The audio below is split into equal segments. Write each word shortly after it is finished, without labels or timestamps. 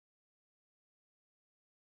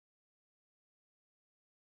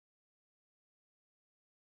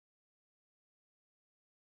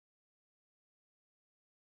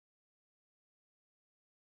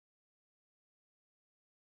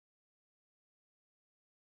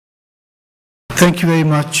Thank you very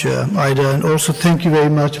much, Ida, and also thank you very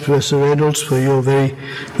much, Professor Reynolds, for your very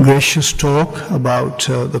gracious talk about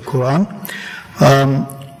the Quran.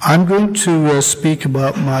 I'm going to speak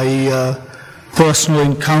about my personal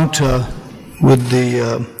encounter with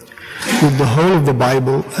the whole of the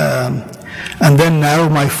Bible, and then narrow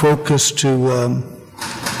my focus to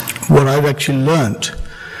what I've actually learnt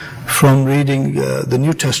from reading the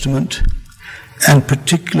New Testament, and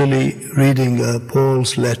particularly reading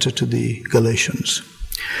Paul's letter to the Galatians.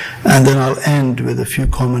 And then I'll end with a few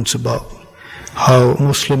comments about how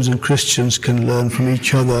Muslims and Christians can learn from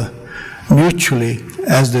each other mutually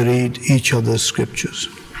as they read each other's scriptures.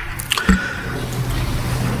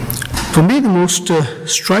 For me, the most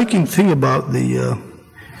striking thing about the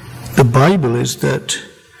Bible is that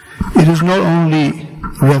it is not only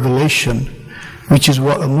revelation, which is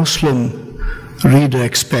what a Muslim reader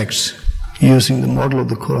expects, using the model of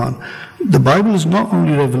the Quran. The Bible is not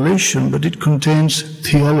only revelation, but it contains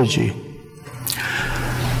theology.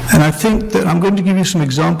 And I think that I'm going to give you some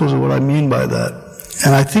examples of what I mean by that.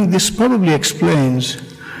 And I think this probably explains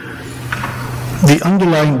the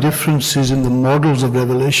underlying differences in the models of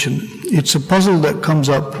revelation. It's a puzzle that comes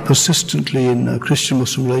up persistently in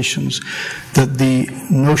Christian-Muslim relations, that the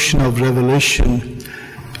notion of revelation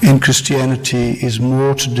in Christianity is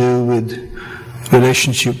more to do with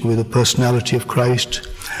relationship with the personality of Christ,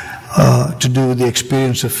 to do with the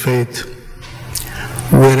experience of faith,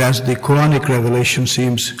 whereas the Quranic revelation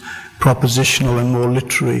seems propositional and more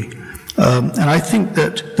literary. And I think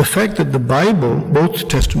that the fact that the Bible, both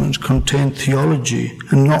Testaments, contain theology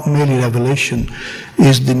and not merely revelation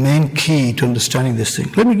is the main key to understanding this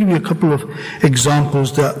thing. Let me give you a couple of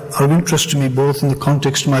examples that are of interest to me, both in the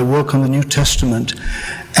context of my work on the New Testament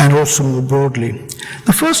and also more broadly.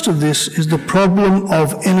 The first of this is the problem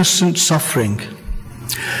of innocent suffering,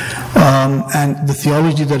 and the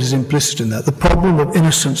theology that is implicit in that, the problem of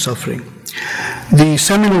innocent suffering. The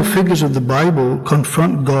seminal figures of the Bible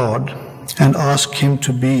confront God and ask him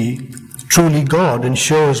to be truly God and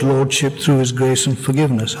show his lordship through his grace and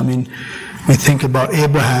forgiveness. I mean, we think about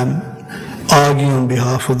Abraham arguing on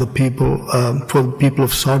behalf of the people, for the people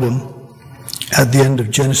of Sodom at the end of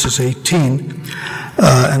Genesis 18,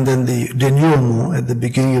 and then the denouement at the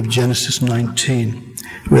beginning of Genesis 19,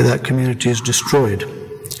 where that community is destroyed.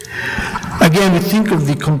 Again, we think of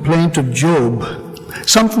the complaint of Job,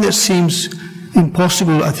 something that seems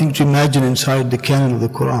impossible, I think, to imagine inside the canon of the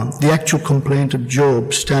Quran. The actual complaint of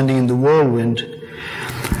Job standing in the whirlwind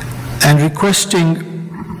and requesting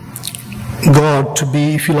God to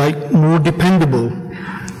be, if you like, more dependable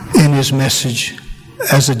in his message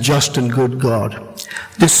as a just and good God.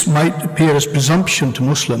 This might appear as presumption to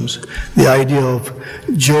Muslims, the idea of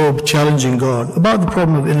Job challenging God about the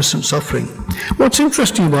problem of innocent suffering. What's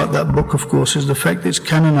interesting about that book, of course, is the fact that it's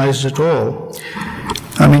canonized at all.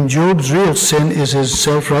 I mean, Job's real sin is his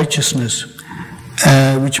self-righteousness,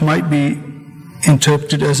 which might be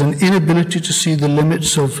interpreted as an inability to see the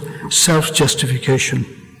limits of self-justification.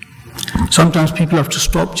 Sometimes people have to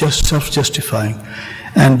stop just self-justifying,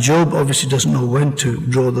 and Job obviously doesn't know when to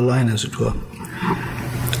draw the line, as it were.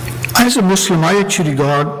 As a Muslim, I actually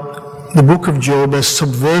regard the book of Job as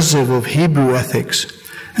subversive of Hebrew ethics,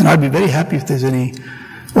 and I'd be very happy if there's any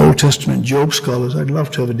Old Testament Job scholars. I'd love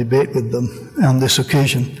to have a debate with them on this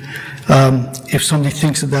occasion, if somebody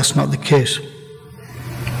thinks that that's not the case.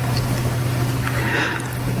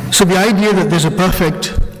 So the idea that there's a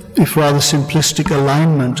perfect, if rather simplistic,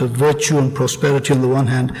 alignment of virtue and prosperity on the one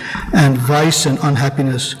hand, and vice and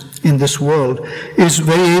unhappiness in this world is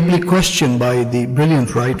very ably questioned by the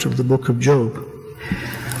brilliant writer of the book of Job.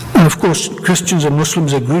 And of course, Christians and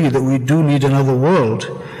Muslims agree that we do need another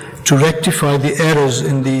world to rectify the errors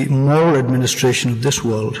in the moral administration of this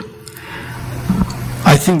world.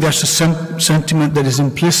 I think that's a sentiment that is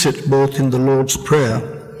implicit both in the Lord's Prayer,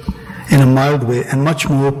 in a mild way, and much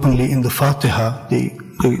more openly in the Fatiha, the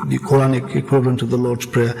Quranic equivalent of the Lord's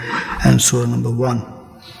Prayer, and Surah number 1.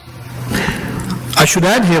 I should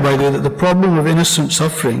add here, by the way, that the problem of innocent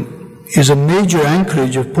suffering is a major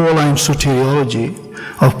anchorage of Pauline soteriology,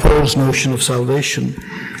 of Paul's notion of salvation,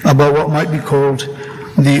 about what might be called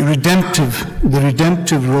the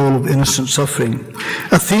redemptive role of innocent suffering,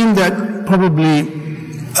 a theme that probably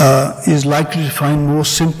is likely to find more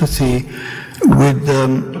sympathy with,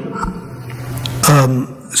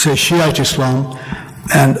 say, Shiite Islam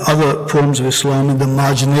and other forms of Islam in the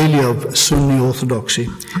marginalia of Sunni orthodoxy.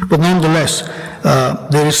 But nonetheless,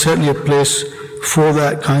 there is certainly a place for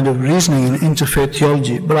that kind of reasoning in interfaith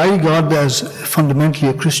theology, but I regard that as fundamentally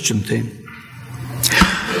a Christian theme.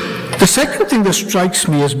 The second thing that strikes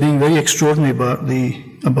me as being very extraordinary about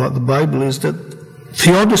the Bible is that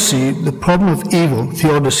theodicy, the problem of evil,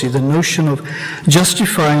 theodicy, the notion of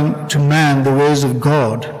justifying to man the ways of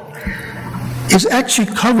God, is actually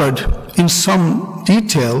covered in some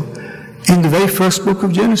detail in the very first book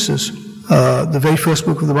of Genesis, the very first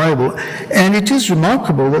book of the Bible. And it is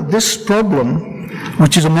remarkable that this problem,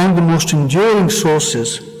 which is among the most enduring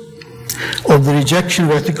sources of the rejection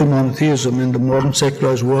of ethical monotheism in the modern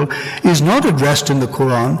secularized world, is not addressed in the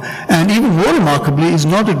Quran, and even more remarkably, is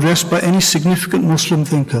not addressed by any significant Muslim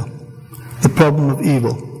thinker. The problem of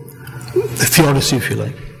evil, the theodicy, if you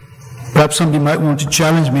like. Perhaps somebody might want to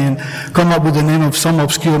challenge me and come up with the name of some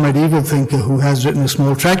obscure medieval thinker who has written a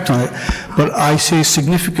small tract on it, but I say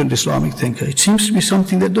significant Islamic thinker. It seems to be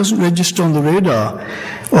something that doesn't register on the radar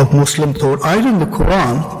of Muslim thought, either in the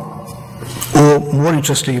Quran or, more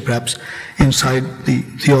interestingly perhaps, inside the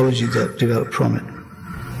theology that developed from it.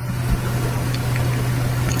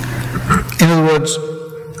 In other words,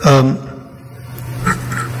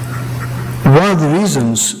 one of the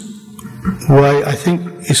reasons why I think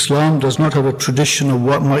Islam does not have a tradition of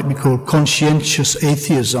what might be called conscientious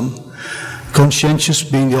atheism, conscientious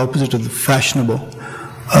being the opposite of the fashionable,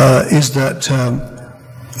 is that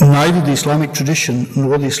neither the Islamic tradition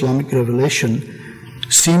nor the Islamic revelation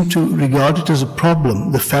seem to regard it as a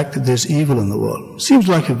problem, the fact that there's evil in the world. Seems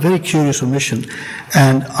like a very curious omission,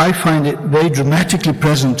 and I find it very dramatically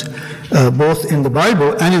present both in the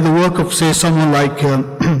Bible and in the work of, say, someone like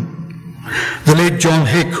the late John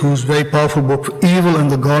Hick, whose very powerful book, Evil and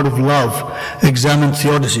the God of Love, examined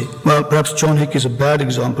theodicy. Well, perhaps John Hick is a bad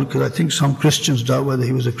example, because I think some Christians doubt whether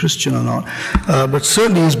he was a Christian or not. But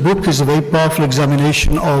certainly his book is a very powerful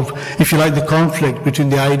examination of, if you like, the conflict between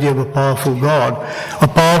the idea of a powerful God, a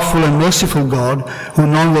powerful and merciful God, who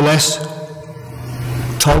nonetheless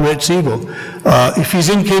tolerates evil. If he's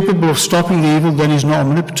incapable of stopping the evil, then he's not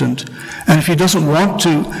omnipotent. And if he doesn't want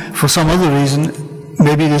to, for some other reason,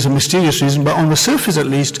 maybe there's a mysterious reason, but on the surface at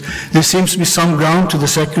least, there seems to be some ground to the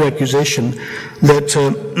secular accusation that,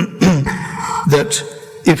 that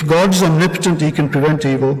if God is omnipotent, he can prevent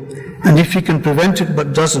evil, and if he can prevent it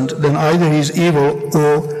but doesn't, then either he's evil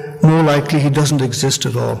or more likely he doesn't exist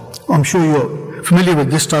at all. I'm sure you're familiar with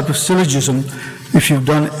this type of syllogism if you've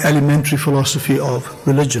done elementary philosophy of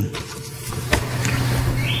religion.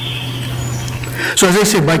 So as I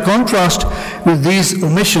say, by contrast with these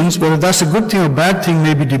omissions, whether that's a good thing or bad thing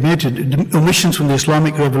may be debated, omissions from the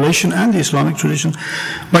Islamic revelation and the Islamic tradition,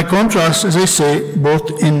 by contrast, as I say,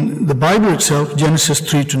 both in the Bible itself, Genesis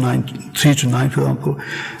 3 to 9, for example,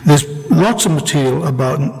 there's lots of material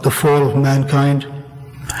about the fall of mankind,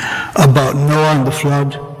 about Noah and the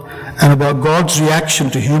flood, and about God's reaction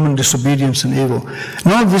to human disobedience and evil.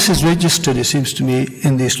 None of this is registered, it seems to me,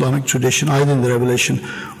 in the Islamic tradition, either in the revelation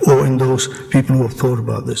or in those people who have thought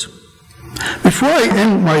about this. Before I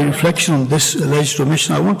end my reflection on this alleged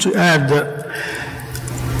omission, I want to add that,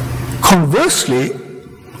 conversely,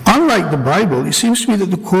 unlike the Bible, it seems to me that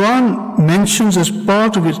the Quran mentions as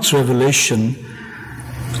part of its revelation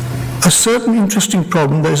a certain interesting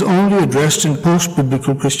problem that is only addressed in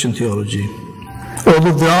post-biblical Christian theology.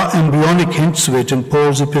 Although there are embryonic hints of it in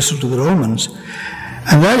Paul's epistle to the Romans,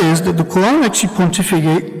 and that is that the Quran actually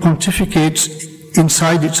pontificates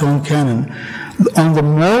inside its own canon on the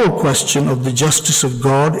moral question of the justice of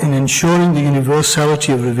God in ensuring the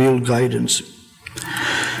universality of revealed guidance.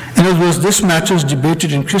 In other words, this matter is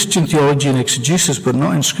debated in Christian theology and exegesis, but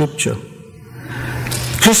not in Scripture.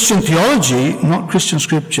 Christian theology, not Christian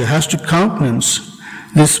Scripture, has to countenance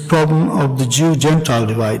this problem of the Jew-Gentile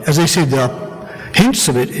divide. As I say, there are hints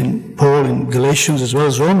of it in Paul, in Galatians, as well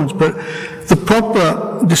as Romans, but the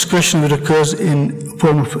proper discussion of it occurs in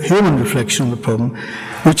form of human reflection on the problem,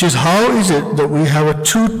 which is how is it that we have a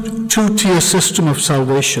two-tier system of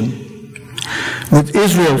salvation, with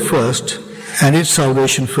Israel first, and its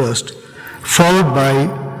salvation first, followed by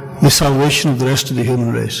the salvation of the rest of the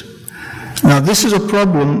human race. Now, this is a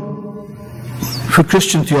problem for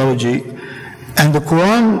Christian theology, and the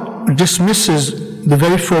Quran dismisses the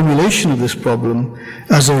very formulation of this problem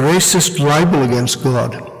as a racist libel against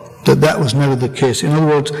God, that was never the case. In other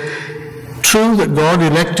words, true that God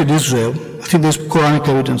elected Israel, I think there's Quranic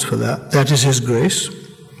evidence for that. That is His grace.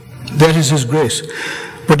 That is His grace.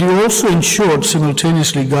 But He also ensured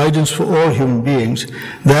simultaneously guidance for all human beings.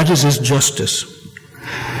 That is His justice.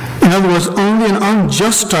 In other words, only an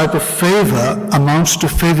unjust type of favor amounts to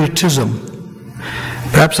favoritism.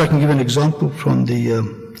 Perhaps I can give an example from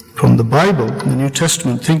the Bible, in the New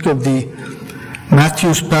Testament. Think of the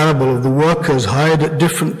Matthew's parable of the workers hired at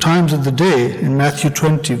different times of the day in Matthew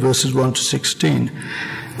 20, verses 1 to 16,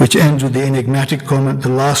 which ends with the enigmatic comment, the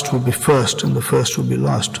last will be first and the first will be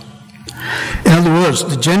last. In other words,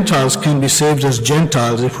 the Gentiles can be saved as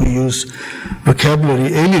Gentiles if we use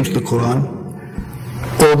vocabulary alien to the Quran,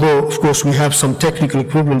 although, of course, we have some technical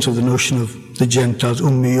equivalents of the notion of the Gentiles,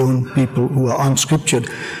 ummiyun, people who are unscriptured.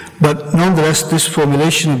 But nonetheless, this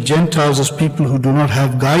formulation of Gentiles as people who do not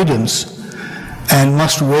have guidance and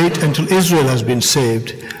must wait until Israel has been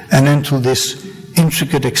saved and until this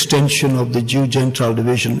intricate extension of the Jew-Gentile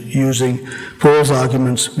division using Paul's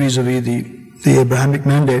arguments vis-a-vis the Abrahamic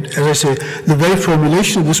mandate. As I say, the very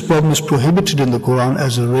formulation of this problem is prohibited in the Quran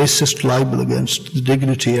as a racist libel against the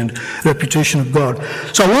dignity and reputation of God.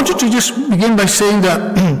 So I wanted to just begin by saying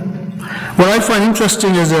that what I find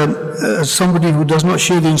interesting as somebody who does not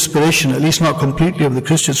share the inspiration, at least not completely, of the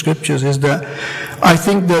Christian scriptures, is that I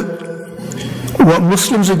think that what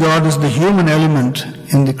Muslims regard as the human element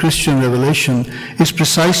in the Christian revelation is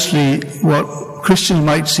precisely what Christians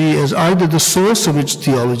might see as either the source of its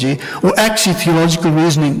theology or actually theological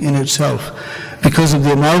reasoning in itself, because of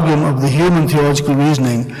the amalgam of the human theological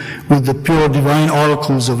reasoning with the pure divine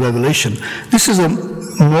oracles of revelation. This is a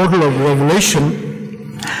model of revelation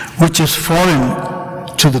which is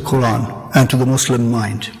foreign to the Quran and to the Muslim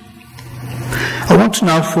mind. I want to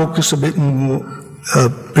now focus a bit more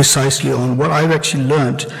precisely on what I've actually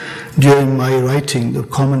learned during my writing the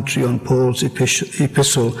commentary on Paul's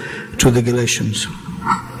epistle to the Galatians.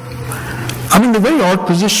 I'm in the very odd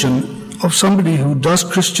position of somebody who does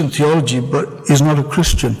Christian theology but is not a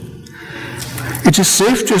Christian. It is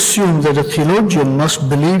safe to assume that a theologian must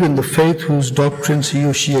believe in the faith whose doctrines he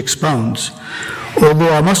or she expounds,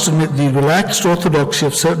 although I must admit the relaxed orthodoxy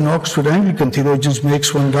of certain Oxford Anglican theologians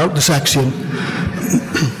makes one doubt this axiom.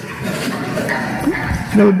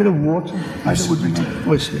 Can I have a bit of water? I would be nice.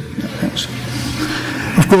 Oh, I see. Yeah, thanks.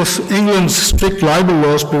 Of course, England's strict libel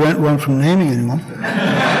laws prevent one from naming anyone.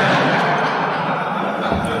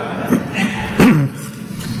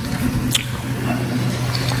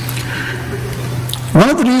 One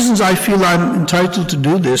of the reasons I feel I'm entitled to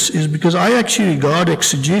do this is because I actually regard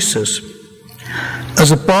exegesis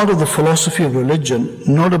as a part of the philosophy of religion,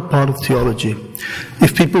 not a part of theology.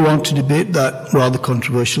 If people want to debate that rather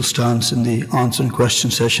controversial stance in the answer and question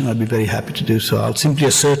session, I'd be very happy to do so. I'll simply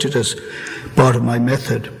assert it as part of my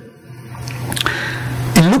method.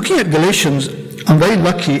 In looking at Galatians, I'm very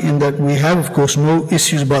lucky in that we have, of course, no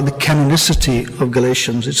issues about the canonicity of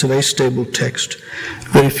Galatians. It's a very stable text,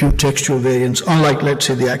 very few textual variants, unlike, let's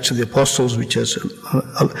say, the Acts of the Apostles, which has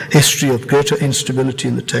a history of greater instability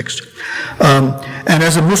in the text. And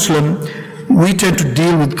as a Muslim, we tend to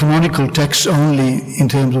deal with canonical texts only in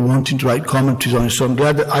terms of wanting to write commentaries on it, so I'm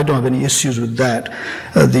glad that I don't have any issues with that.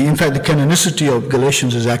 In fact, the canonicity of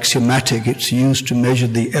Galatians is axiomatic. It's used to measure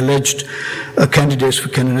the alleged candidates for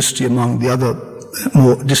canonicity among the other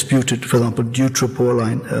more disputed, for example,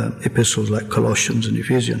 Deutero-Pauline epistles like Colossians and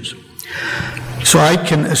Ephesians. So I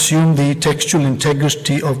can assume the textual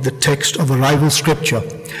integrity of the text of a rival scripture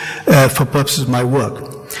for purposes of my work.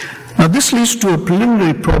 Now this leads to a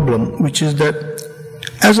preliminary problem, which is that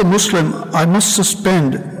as a Muslim, I must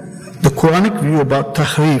suspend the Quranic view about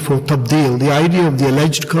tahrif or tabdil, the idea of the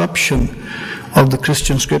alleged corruption of the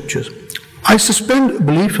Christian scriptures. I suspend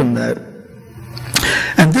belief in that.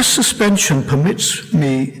 And this suspension permits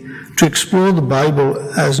me to explore the Bible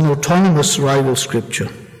as an autonomous rival scripture.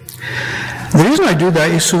 The reason I do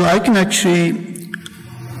that is so that I can actually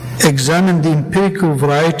examine the empirical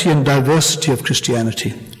variety and diversity of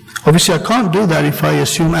Christianity. Obviously, I can't do that if I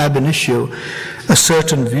assume ab initio a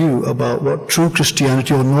certain view about what true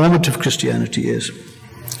Christianity or normative Christianity is.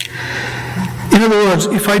 In other words,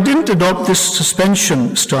 if I didn't adopt this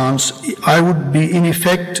suspension stance, I would be, in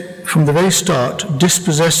effect, from the very start,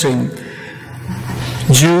 dispossessing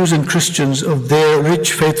Jews and Christians of their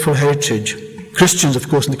rich, faithful heritage. Christians, of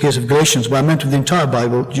course, in the case of Galatians, but I meant of the entire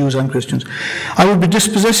Bible, Jews and Christians. I would be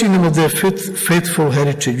dispossessing them of their faithful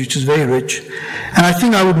heritage, which is very rich, and I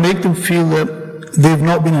think I would make them feel that they've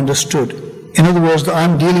not been understood. In other words, that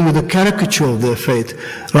I'm dealing with a caricature of their faith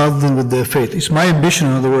rather than with their faith. It's my ambition,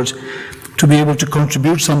 in other words, to be able to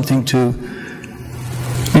contribute something to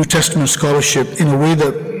New Testament scholarship in a way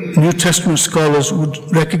that New Testament scholars would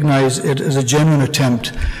recognize it as a genuine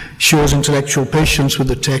attempt, shows intellectual patience with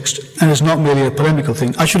the text, and is not merely a polemical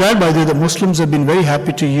thing. I should add, by the way, that Muslims have been very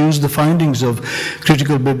happy to use the findings of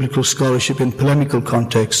critical biblical scholarship in polemical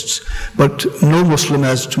contexts, but no Muslim,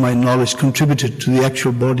 as to my knowledge, contributed to the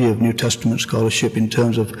actual body of New Testament scholarship in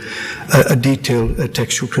terms of a detailed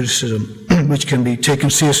textual criticism, which can be taken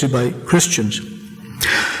seriously by Christians.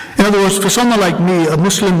 In other words, for someone like me, a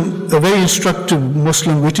very instructive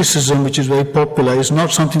Muslim witticism, which is very popular, is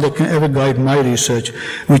not something that can ever guide my research,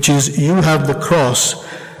 which is, you have the cross,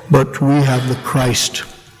 but we have the Christ.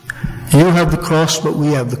 You have the cross, but we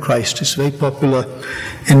have the Christ. It's very popular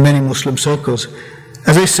in many Muslim circles.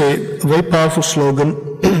 As I say, a very powerful slogan,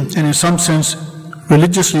 and in some sense,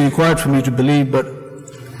 religiously required for me to believe, but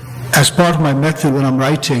as part of my method when I'm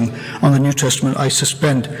writing on the New Testament, I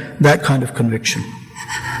suspend that kind of conviction.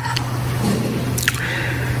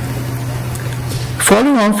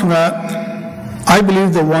 Following on from that, I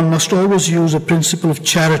believe that one must always use a principle of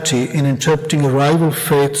charity in interpreting a rival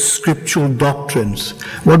faith's scriptural doctrines.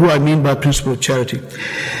 What do I mean by principle of charity?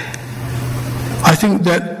 I think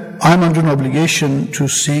that I'm under an obligation to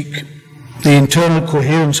seek the internal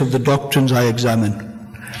coherence of the doctrines I examine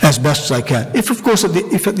as best as I can. If, of course, at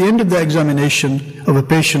the end of the examination of a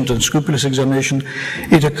patient and scrupulous examination,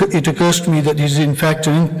 it occurs to me that he's in fact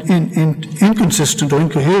an inconsistent or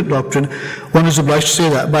incoherent doctrine, one is obliged to say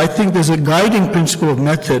that. But I think there's a guiding principle of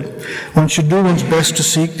method. One should do one's best to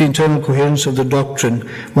seek the internal coherence of the doctrine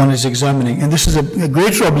one is examining. And this is a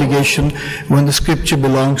greater obligation when the scripture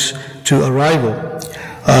belongs to a rival.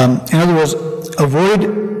 In other words,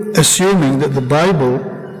 avoid assuming that the Bible,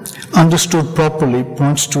 understood properly,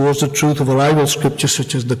 points towards the truth of a rival scripture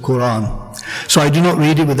such as the Quran. So I do not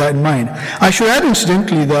read it with that in mind. I should add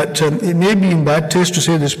incidentally that it may be in bad taste to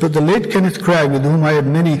say this, but the late Kenneth Cragg, with whom I had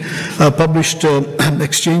many published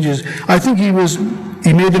exchanges, I think he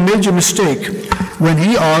made a major mistake when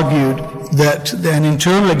he argued that an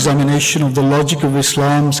internal examination of the logic of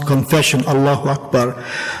Islam's confession, Allahu Akbar,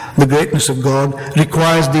 the greatness of God,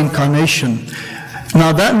 requires the incarnation.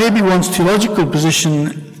 Now that may be one's theological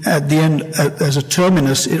position at the end as a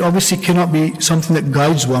terminus. It obviously cannot be something that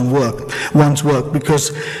guides one's work,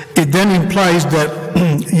 because it then implies that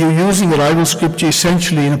you're using a rival scripture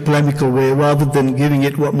essentially in a polemical way rather than giving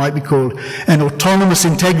it what might be called an autonomous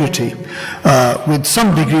integrity with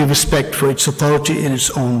some degree of respect for its authority in its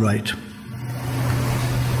own right.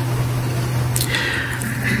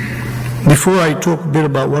 Before I talk a bit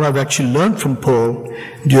about what I've actually learned from Paul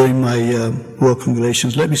during my work on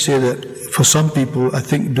Galatians, let me say that for some people, I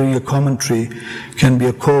think doing a commentary can be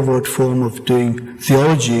a covert form of doing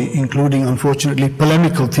theology, including, unfortunately,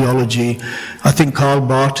 polemical theology. I think Karl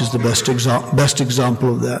Barth is the best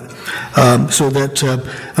example of that. So that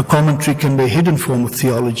a commentary can be a hidden form of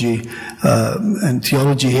theology, and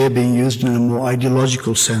theology here being used in a more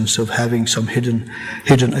ideological sense of having some hidden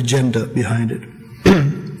agenda behind it.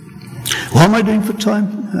 What am I doing for time?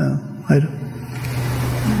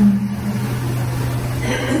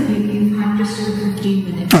 You have just over 15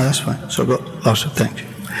 minutes. Oh, that's fine. So I've got lots of thank you.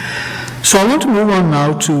 So I want to move on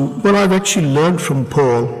now to what I've actually learned from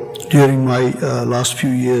Paul during my last few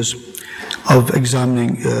years of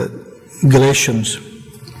examining Galatians.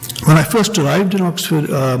 When I first arrived in Oxford,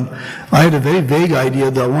 I had a very vague idea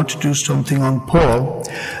that I wanted to do something on Paul.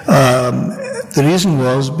 The reason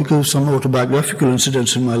was because of some autobiographical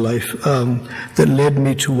incidents in my life that led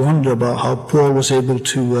me to wonder about how Paul was able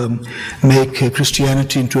to make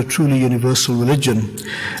Christianity into a truly universal religion.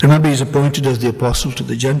 Remember, he's appointed as the apostle to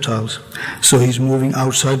the Gentiles, so he's moving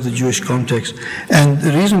outside the Jewish context. And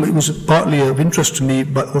the reason it was partly of interest to me,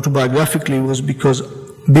 but autobiographically, was because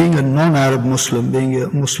being a non-Arab Muslim, being a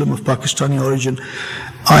Muslim of Pakistani origin,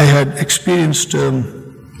 I had experienced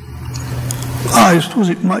I suppose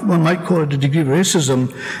one might call it a degree of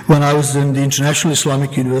racism when I was in the International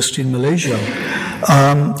Islamic University in Malaysia.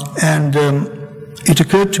 It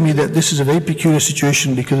occurred to me that this is a very peculiar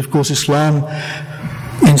situation because, of course, Islam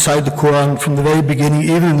inside the Quran from the very beginning,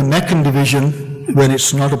 even in the Meccan division, when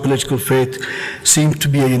it's not a political faith, seemed to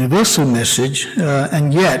be a universal message,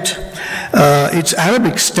 and yet its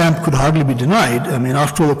Arabic stamp could hardly be denied. I mean,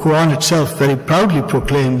 after all, the Quran itself very proudly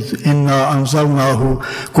proclaims, "Inna anzalnahu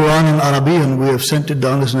Quranan Arabiyan," we have sent it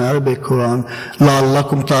down as an Arabic Quran,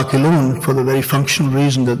 la'allakum ta'qilun, for the very functional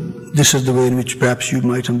reason that this is the way in which perhaps you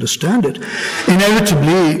might understand it.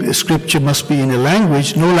 Inevitably, scripture must be in a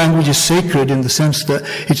language. No language is sacred in the sense that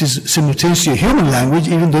it is simultaneously a human language,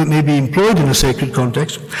 even though it may be employed in a sacred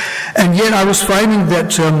context. And yet I was finding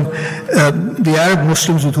that the Arab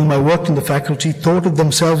Muslims with whom I worked in the faculty thought of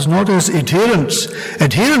themselves not as adherents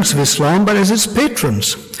of Islam, but as its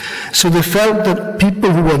patrons. So they felt that people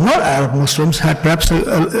who were not Arab Muslims had perhaps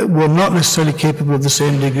were not necessarily capable of the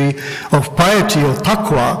same degree of piety or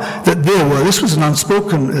taqwa that they were. This was an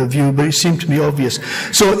unspoken view, but it seemed to be obvious.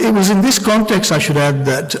 So it was in this context, I should add,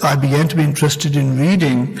 that I began to be interested in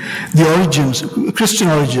reading the origins, Christian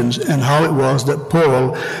origins, and how it was that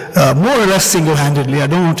Paul, more or less single-handedly, I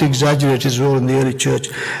don't want to exaggerate his role in the early church,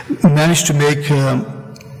 managed to make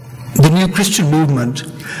the new Christian movement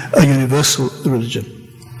a universal religion.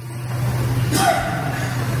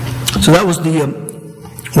 So that was the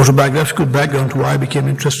autobiographical background to why I became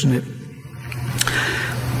interested in it.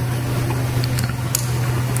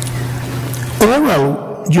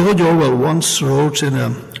 George Orwell once wrote in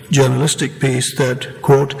a journalistic piece that,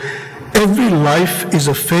 quote, "Every life is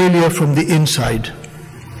a failure from the inside."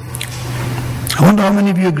 I wonder how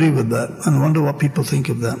many of you agree with that, and I wonder what people think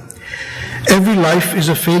of that. Every life is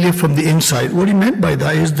a failure from the inside. What he meant by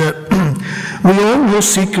that is that we all know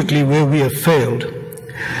secretly where we have failed.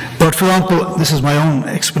 But for example, this is my own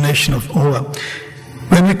explanation of Orwell.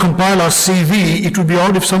 When we compile our CV, it would be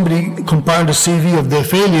odd if somebody compiled a CV of their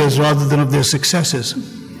failures rather than of their successes.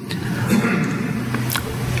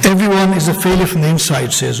 Everyone is a failure from the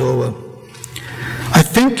inside, says Orwell. I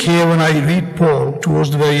think here, when I read Paul towards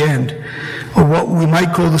the very end, of what we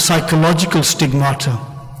might call the psychological stigmata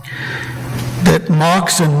that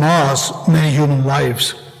marks and mars many human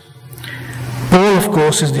lives. Paul, of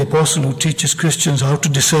course, is the apostle who teaches Christians how to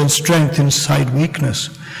discern strength inside weakness.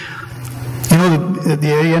 You know, at the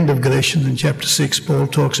very end of Galatians in chapter 6, Paul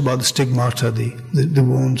talks about the stigmata, the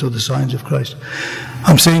wounds or the signs of Christ.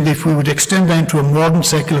 I'm saying that if we would extend that into a modern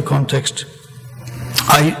secular context,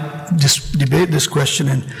 I debate this question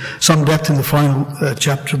in some depth in the final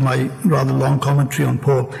chapter of my rather long commentary on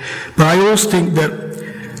Paul. But I always think that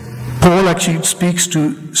Paul actually speaks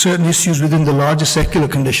to certain issues within the larger secular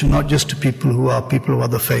condition, not just to people who are people of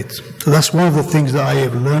other faiths. So that's one of the things that I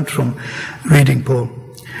have learned from reading Paul.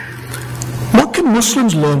 What can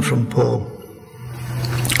Muslims learn from Paul?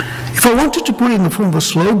 If I wanted to put it in the form of a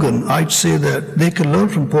slogan, I'd say that they can learn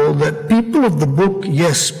from Paul that people of the book,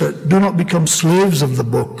 yes, but do not become slaves of the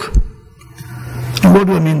book. And what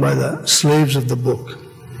do I mean by that? Slaves of the book.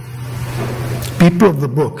 People of the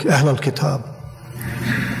book, Ahl al-Kitab.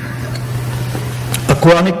 A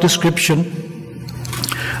Quranic description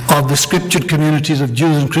of the scriptured communities of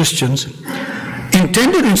Jews and Christians,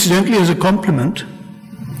 intended incidentally as a compliment,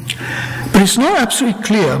 but it's not absolutely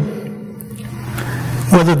clear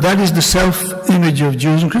whether that is the self-image of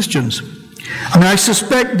Jews and Christians. I mean, I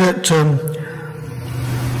suspect that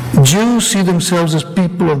Jews see themselves as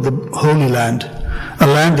people of the Holy Land, a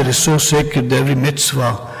land that is so sacred that every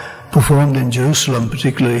mitzvah performed in Jerusalem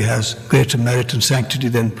particularly has greater merit and sanctity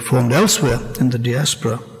than performed elsewhere in the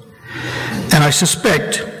diaspora. And I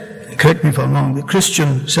suspect, correct me if I'm wrong, the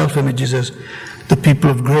Christian self-image is as the people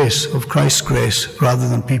of grace, of Christ's grace, rather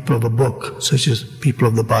than people of a book, such as people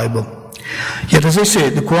of the Bible. Yet, as I say,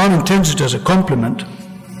 the Quran intends it as a compliment.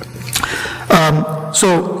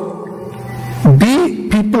 So, be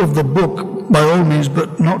people of the book by all means,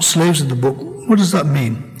 but not slaves of the book. What does that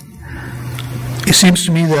mean? It seems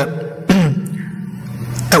to me that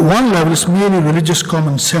at one level it's merely religious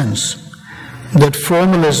common sense that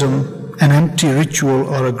formalism and empty ritual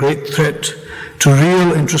are a great threat to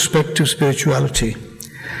real introspective spirituality,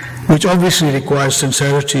 which obviously requires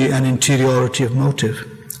sincerity and interiority of motive.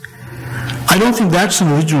 I don't think that's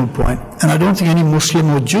an original point, and I don't think any Muslim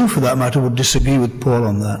or Jew, for that matter, would disagree with Paul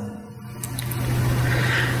on that.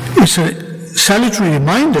 It's a salutary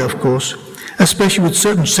reminder, of course, especially with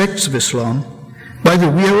certain sects of Islam. By the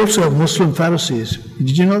way, we also have Muslim Pharisees.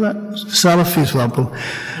 Did you know that? Salafis, for example,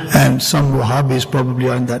 and some Wahhabis probably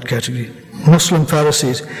are in that category. Muslim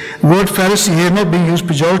Pharisees. The word Pharisee here not being used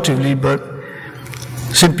pejoratively, but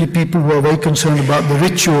simply people who are very concerned about the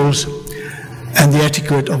rituals and the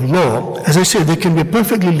etiquette of law. As I say, there can be a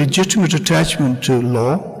perfectly legitimate attachment to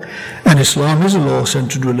law, and Islam is a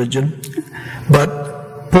law-centered religion,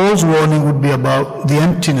 but Paul's warning would be about the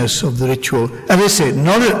emptiness of the ritual. As I say,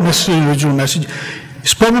 not a necessarily original message,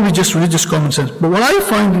 it's probably just religious common sense. But what I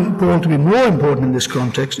find in Paul to be more important in this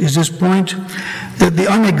context is his point that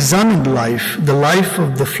the unexamined life, the life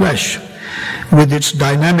of the flesh, with its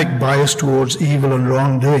dynamic bias towards evil and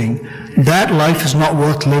wrongdoing, that life is not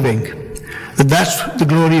worth living. That's the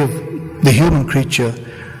glory of the human creature,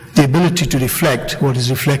 the ability to reflect what is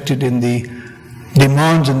reflected in the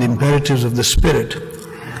demands and the imperatives of the spirit.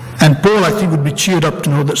 And Paul, I think, would be cheered up to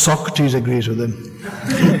know that Socrates agrees with him.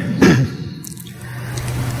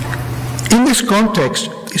 In this context,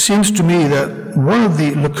 it seems to me that one of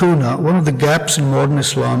the lacuna, one of the gaps in modern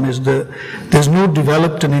Islam is that there's no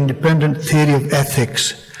developed and independent theory of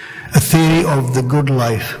ethics, a theory of the good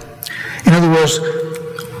life. In other words,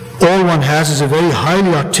 all one has is a very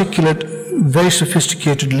highly articulate, very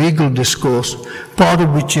sophisticated legal discourse, part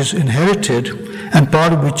of which is inherited and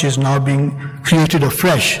part of which is now being created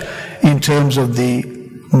afresh in terms of the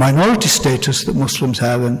minority status that Muslims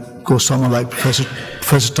have. And of course, someone like Professor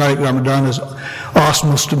Tariq Ramadan has asked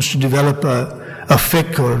Muslims to develop a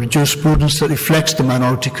fiqh or a jurisprudence that reflects the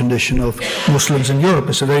minority condition of Muslims in Europe.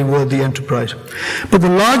 It's a very worthy enterprise. But the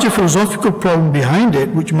larger philosophical problem behind it,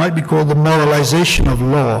 which might be called the moralization of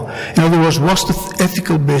law, in other words, what's the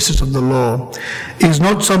ethical basis of the law, is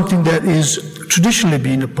not something that is traditionally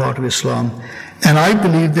been a part of Islam. And I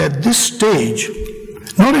believe that this stage,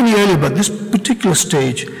 not any earlier, but this particular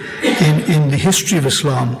stage in the history of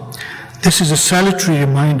Islam, this is a salutary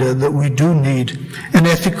reminder that we do need an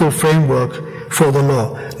ethical framework for the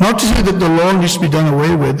law. Not to say that the law needs to be done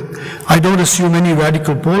away with. I don't assume any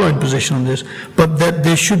radical Pauline position on this, but that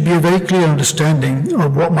there should be a very clear understanding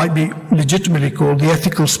of what might be legitimately called the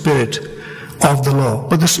ethical spirit of the law.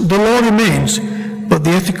 But the law remains, but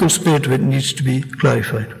the ethical spirit of it needs to be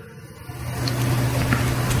clarified.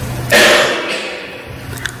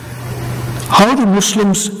 How do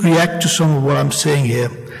Muslims react to some of what I'm saying here?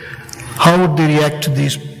 How would they react to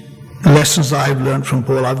these lessons that I've learned from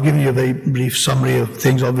Paul? I've given you a very brief summary of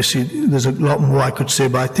things. Obviously, there's a lot more I could say,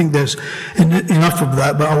 but I think there's enough of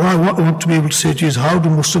that. But what I want to be able to say to you is, how do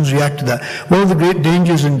Muslims react to that? One of the great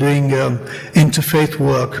dangers in doing interfaith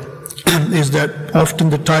work is that often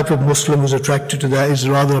the type of Muslim who's attracted to that is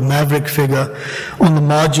rather a maverick figure on the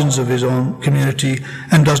margins of his own community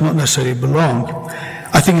and does not necessarily belong.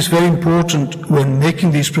 I think it's very important when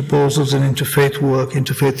making these proposals in interfaith work,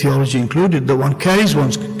 interfaith theology included, that one carries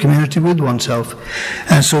one's community with oneself,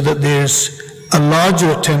 and so that there's a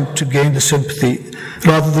larger attempt to gain the sympathy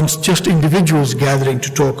rather than just individuals gathering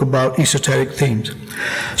to talk about esoteric themes.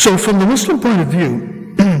 So from the Muslim point of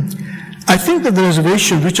view, I think that the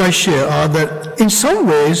reservations which I share are that in some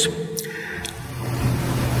ways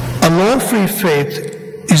a law-free faith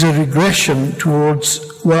is a regression towards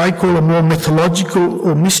what I call a more mythological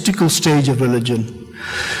or mystical stage of religion.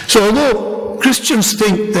 So although Christians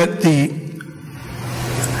think that the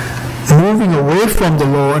moving away from the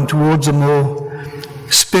law and towards a more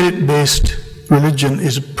spirit-based religion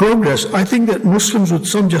is progress, I think that Muslims with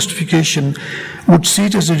some justification would see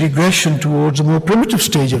it as a regression towards a more primitive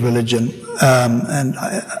stage of religion.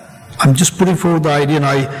 I'm just putting forward the idea, and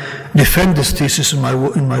I defend this thesis in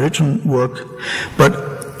my written work, but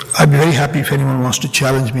I'd be very happy if anyone wants to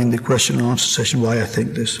challenge me in the question and answer session why I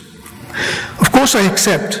think this. Of course, I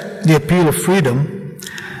accept the appeal of freedom,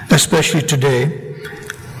 especially today,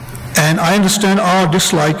 and I understand our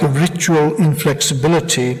dislike of ritual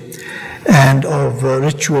inflexibility and of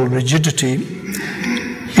ritual rigidity.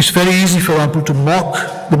 It's very easy, for example, to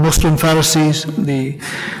mock the Muslim Pharisees, the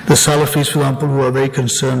Salafis, for example, who are very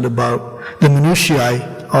concerned about the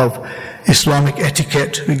minutiae of Islamic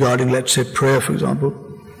etiquette regarding, let's say, prayer, for example.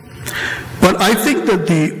 But I think that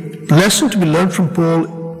the lesson to be learned from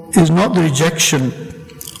Paul is not the rejection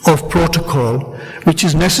of protocol, which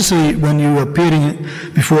is necessary when you are appearing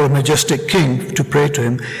before a majestic king to pray to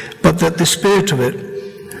him, but that the spirit of it,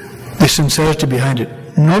 the sincerity behind it.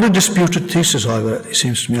 Not a disputed thesis, however, it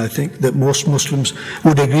seems to me. I think that most Muslims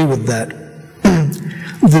would agree with that.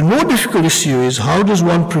 The more difficult issue is, how does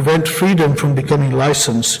one prevent freedom from becoming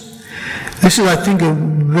license? This is, I think, a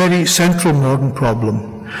very central modern problem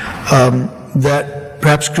that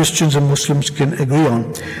perhaps Christians and Muslims can agree on.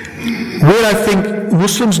 Where I think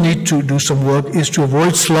Muslims need to do some work is to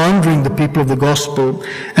avoid slandering the people of the gospel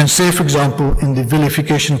and say, for example, in the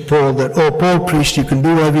vilification of Paul, that, oh, Paul preached, you can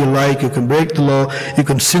do whatever you like, you can break the law, you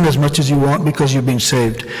can sin as much as you want because you've been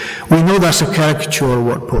saved. We know that's a caricature of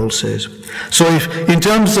what Paul says. So if, in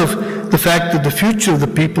terms of the fact that the future of the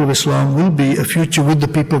people of Islam will be a future with the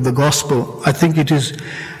people of the gospel, I think it is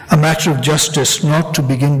a matter of justice not to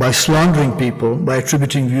begin by slandering people, by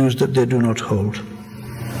attributing views that they do not hold.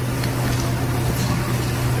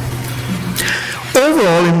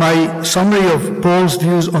 Overall, in my summary of Paul's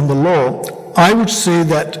views on the law, I would say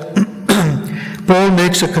that Paul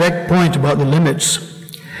makes a correct point about the limits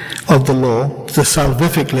of the law, the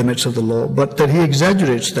salvific limits of the law, but that he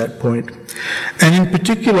exaggerates that point. And in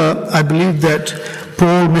particular, I believe that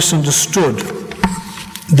Paul misunderstood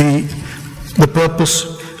the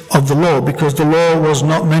purpose of the law, because the law was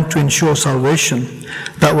not meant to ensure salvation.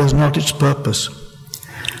 That was not its purpose.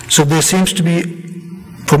 So there seems to be,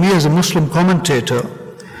 for me as a Muslim commentator,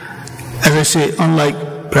 as I say, unlike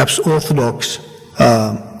perhaps orthodox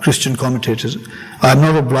Christian commentators, I'm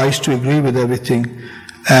not obliged to agree with everything.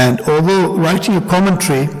 And although writing a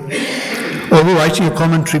commentary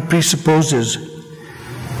presupposes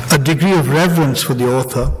a degree of reverence for the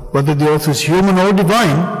author, whether the author is human or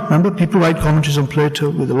divine. Remember, people write commentaries on Plato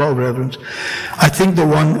with a lot of reverence. I think that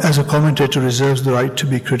one, as a commentator, reserves the right to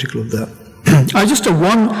be critical of that. I just have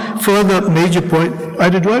one further major point. Do I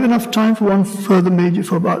have enough time for one further major,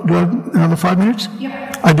 do I have another 5 minutes?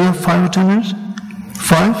 Yeah. I do have 5 or 10 minutes?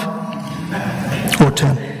 5? Or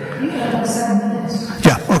 10?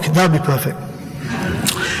 Yeah, okay, that would be perfect.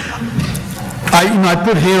 I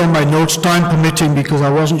put here on my notes, time permitting, because I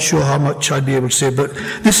wasn't sure how much I'd be able to say, but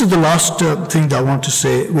this is the last thing that I want to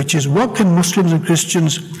say, which is what can Muslims and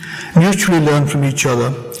Christians mutually learn from each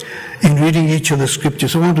other in reading each other's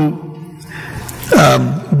scriptures? I want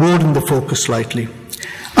to broaden the focus slightly.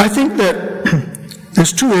 I think that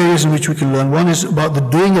there's two areas in which we can learn. One is about the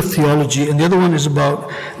doing of theology, and the other one is about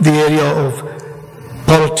the area of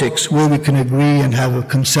politics, where we can agree and have a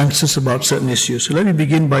consensus about certain issues. So let me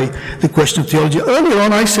begin by the question of theology. Earlier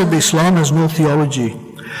on, I said that Islam has no theology.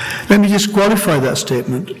 Let me just qualify that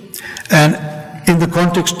statement, and in the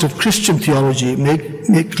context of Christian theology,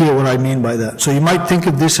 make clear what I mean by that. So you might think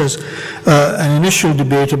of this as an initial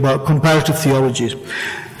debate about comparative theologies.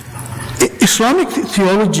 Islamic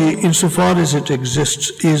theology, insofar as it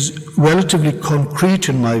exists, is relatively concrete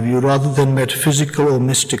in my view, rather than metaphysical or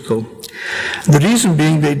mystical. The reason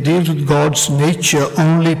being that it deals with God's nature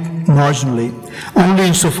only marginally, only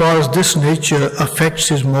insofar as this nature affects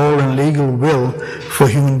his moral and legal will for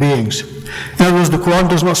human beings. In other words, the Quran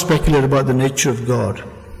does not speculate about the nature of God.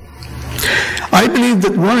 I believe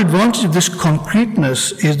that one advantage of this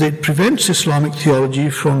concreteness is that it prevents Islamic theology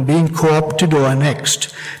from being co-opted or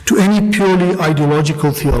annexed to any purely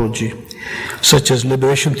ideological theology, such as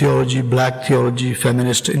liberation theology, black theology,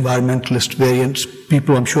 feminist, environmentalist variants.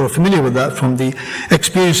 People, I'm sure, are familiar with that from the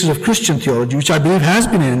experiences of Christian theology, which I believe has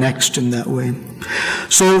been annexed in that way.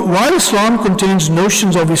 So while Islam contains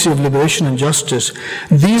notions, obviously, of liberation and justice,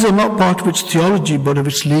 these are not part of its theology, but of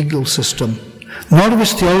its legal system. Not of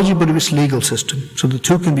its theology, but of its legal system. So the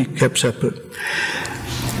two can be kept separate.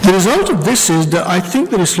 The result of this is that I think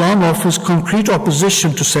that Islam offers concrete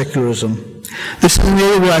opposition to secularism. This is an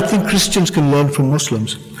area where I think Christians can learn from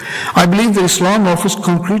Muslims. I believe that Islam offers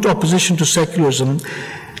concrete opposition to secularism,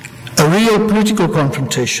 a real political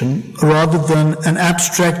confrontation, rather than an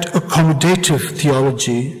abstract accommodative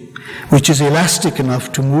theology, which is elastic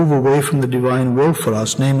enough to move away from the divine will for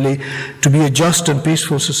us, namely to be a just and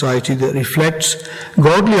peaceful society that reflects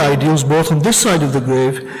godly ideals both on this side of the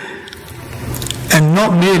grave and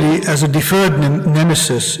not merely as a deferred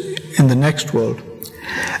nemesis in the next world.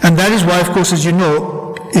 And that is why, of course, as you know,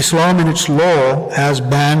 Islam in its law has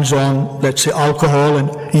bans on, let's say, alcohol and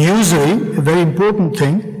usury, a very important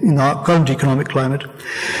thing in our current economic climate.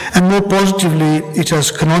 And more positively, it has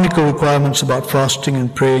canonical requirements about fasting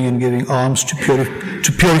and praying and giving alms to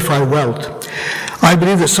purify wealth. I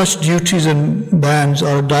believe that such duties and bans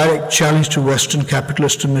are a direct challenge to Western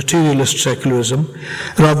capitalist and materialist secularism,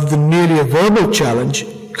 rather than merely a verbal challenge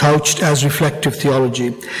couched as reflective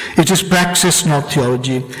theology. It is praxis, not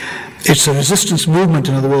theology. It's a resistance movement,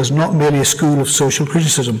 in other words, not merely a school of social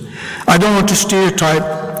criticism. I don't want to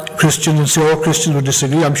stereotype Christians and say all Christians would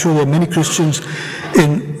disagree. I'm sure there are many Christians,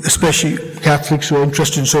 especially Catholics, who are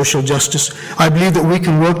interested in social justice. I believe that we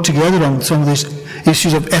can work together on some of these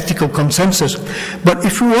issues of ethical consensus. But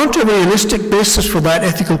if we want to have a realistic basis for that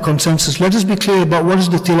ethical consensus, let us be clear about what is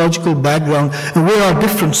the theological background and where our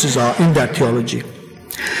differences are in that theology.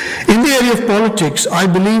 In the area of politics, I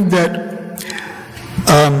believe that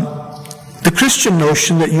the Christian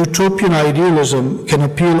notion that utopian idealism can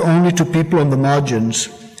appeal only to people on the margins,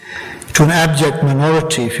 to an abject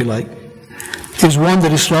minority, if you like, is one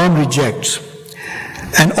that Islam rejects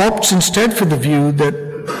and opts instead for the view that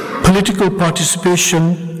political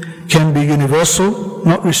participation can be universal,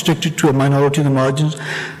 not restricted to a minority on the margins.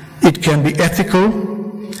 It can be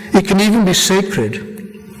ethical. It can even be sacred,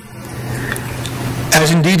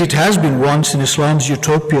 as indeed it has been once in Islam's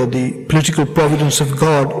utopia, the political providence of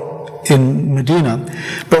God in Medina.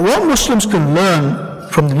 But what Muslims can learn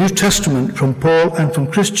from the New Testament, from Paul, and from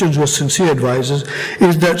Christians who are sincere advisors,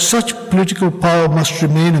 is that such political power must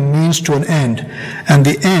remain a means to an end, and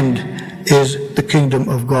the end is the kingdom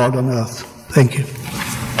of God on earth. Thank you.